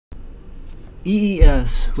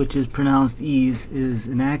EES, which is pronounced EASE, is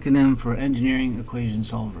an acronym for Engineering Equation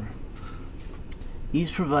Solver.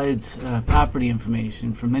 EASE provides property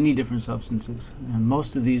information for many different substances, and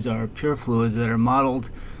most of these are pure fluids that are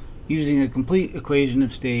modeled using a complete equation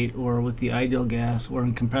of state or with the ideal gas or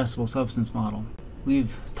incompressible substance model.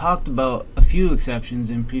 We've talked about a few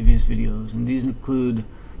exceptions in previous videos, and these include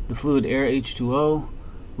the fluid air H2O,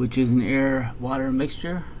 which is an air-water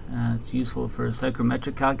mixture. It's useful for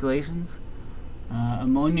psychrometric calculations.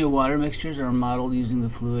 Ammonia-water mixtures are modeled using the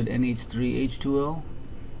fluid NH3H2O.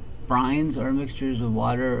 Brines are mixtures of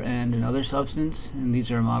water and another substance, and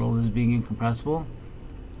these are modeled as being incompressible.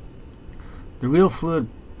 The real fluid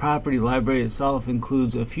property library itself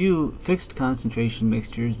includes a few fixed concentration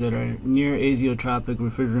mixtures that are near azeotropic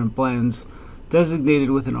refrigerant blends designated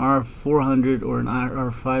with an R400 or an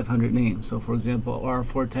R500 name. So for example,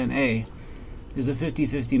 R410A is a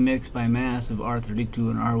 50-50 mix by mass of R32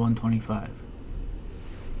 and R125.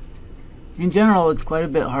 In general, it's quite a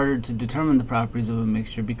bit harder to determine the properties of a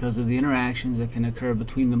mixture because of the interactions that can occur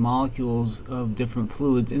between the molecules of different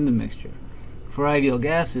fluids in the mixture. For ideal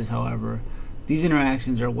gases, however, these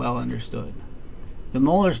interactions are well understood. The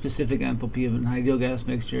molar specific enthalpy of an ideal gas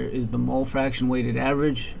mixture is the mole fraction weighted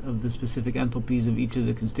average of the specific enthalpies of each of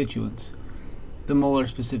the constituents. The molar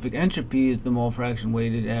specific entropy is the mole fraction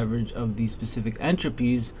weighted average of the specific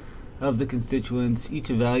entropies of the constituents, each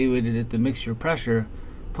evaluated at the mixture pressure,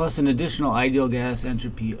 plus an additional ideal gas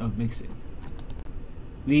entropy of mixing.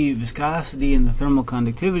 The viscosity and the thermal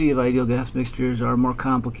conductivity of ideal gas mixtures are more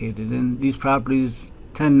complicated, and these properties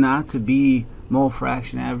tend not to be mole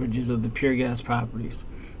fraction averages of the pure gas properties.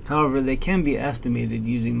 However, they can be estimated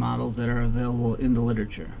using models that are available in the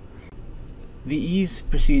literature. The EASE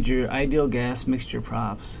procedure,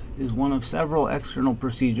 IdealGasMixtureProps, is one of several external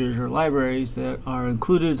procedures or libraries that are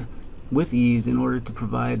included with EASE in order to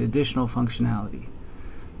provide additional functionality.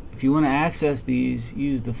 If you want to access these,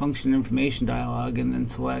 use the function information dialog and then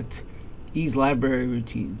select EASE library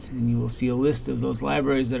routines, and you will see a list of those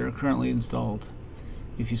libraries that are currently installed.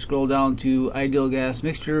 If you scroll down to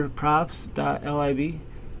IdealGasMixtureProps.lib,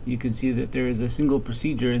 you can see that there is a single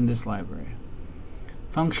procedure in this library.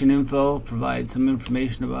 Function info provides some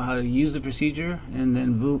information about how to use the procedure, and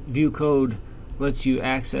then view code lets you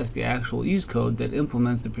access the actual EASE code that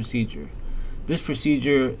implements the procedure. This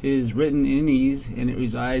procedure is written in EASE and it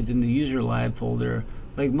resides in the user lib folder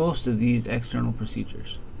like most of these external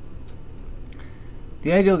procedures.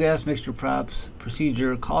 The IdealGasMixtureProps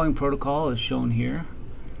procedure calling protocol is shown here.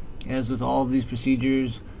 As with all of these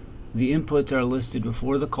procedures, the inputs are listed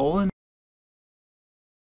before the colon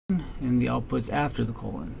and the outputs after the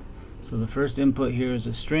colon. So the first input here is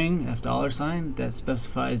a string, $, that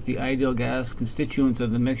specifies the ideal gas constituents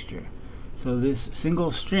of the mixture. So this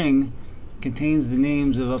single string contains the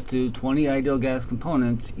names of up to 20 ideal gas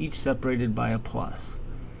components, each separated by a plus.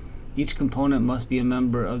 Each component must be a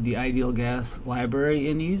member of the ideal gas library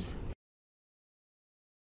in EASE.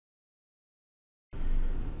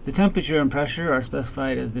 The temperature and pressure are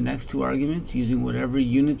specified as the next two arguments using whatever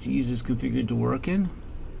units EASE is configured to work in.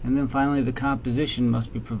 And then finally the composition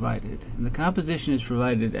must be provided. And the composition is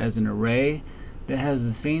provided as an array that has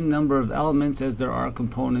the same number of elements as there are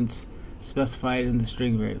components specified in the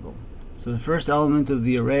string variable. So the first element of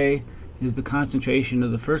the array is the concentration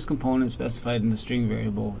of the first component specified in the string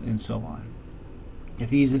variable, and so on.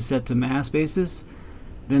 If EASE is set to mass basis,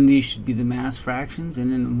 then these should be the mass fractions,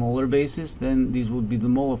 and in a molar basis, then these will be the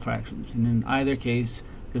molar fractions. And in either case,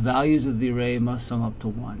 the values of the array must sum up to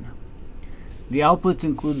 1. The outputs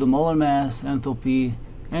include the molar mass, enthalpy,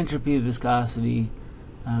 entropy, viscosity,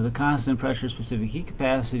 the constant pressure, specific heat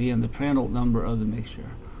capacity, and the Prandtl number of the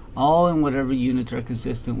mixture, all in whatever units are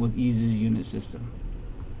consistent with EASE's unit system.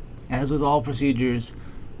 As with all procedures,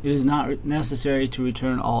 it is not necessary to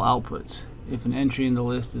return all outputs. If an entry in the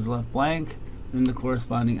list is left blank, then the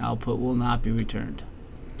corresponding output will not be returned.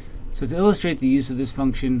 So to illustrate the use of this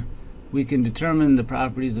function, we can determine the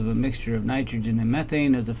properties of a mixture of nitrogen and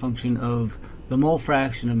methane as a function of the mole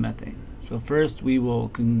fraction of methane. So first we will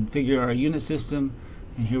configure our unit system,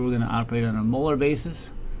 and here we're going to operate on a molar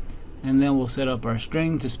basis. And then we'll set up our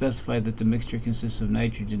string to specify that the mixture consists of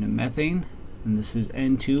nitrogen and methane, and this is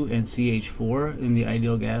N2 and CH4 in the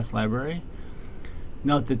ideal gas library.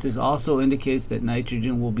 Note that this also indicates that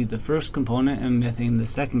nitrogen will be the first component and methane the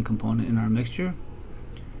second component in our mixture.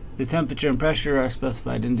 The temperature and pressure are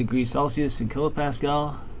specified in degrees Celsius and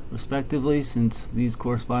kilopascal respectively, since these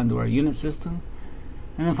correspond to our unit system.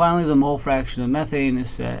 And then finally, the mole fraction of methane is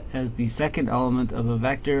set as the second element of a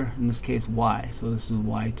vector, in this case y, so this is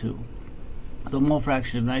y2. The mole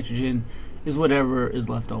fraction of nitrogen is whatever is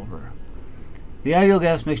left over. The ideal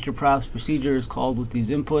gas mixture props procedure is called with these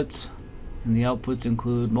inputs, and the outputs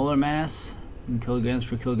include molar mass in kilograms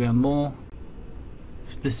per kilogram mole,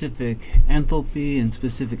 specific enthalpy and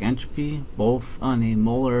specific entropy, both on a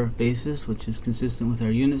molar basis, which is consistent with our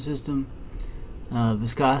unit system,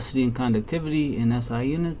 viscosity and conductivity in SI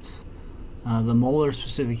units, the molar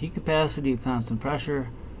specific heat capacity at constant pressure,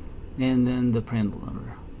 and then the Prandtl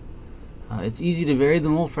number. It's easy to vary the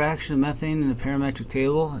mole fraction of methane in a parametric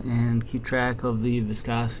table and keep track of the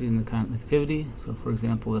viscosity and the conductivity. So for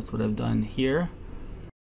example, that's what I've done here.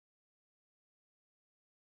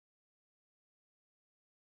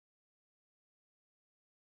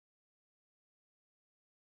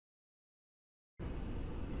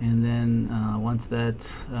 And then once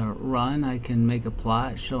that's run, I can make a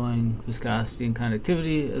plot showing viscosity and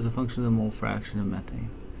conductivity as a function of the mole fraction of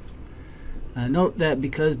methane. Note that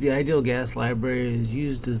because the ideal gas library is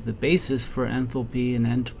used as the basis for enthalpy and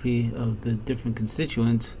entropy of the different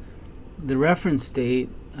constituents, the reference state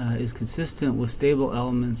is consistent with stable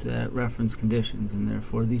elements at reference conditions, and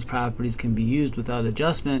therefore these properties can be used without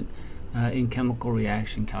adjustment in chemical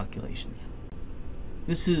reaction calculations.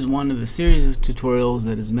 This is one of a series of tutorials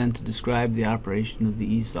that is meant to describe the operation of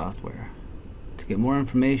the EASE software. To get more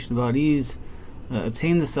information about EASE,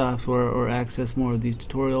 obtain the software, or access more of these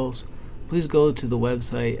tutorials, please go to the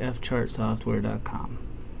website fchartsoftware.com.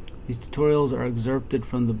 These tutorials are excerpted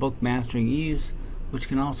from the book Mastering EASE, which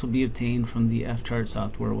can also be obtained from the fchart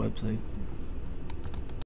software website.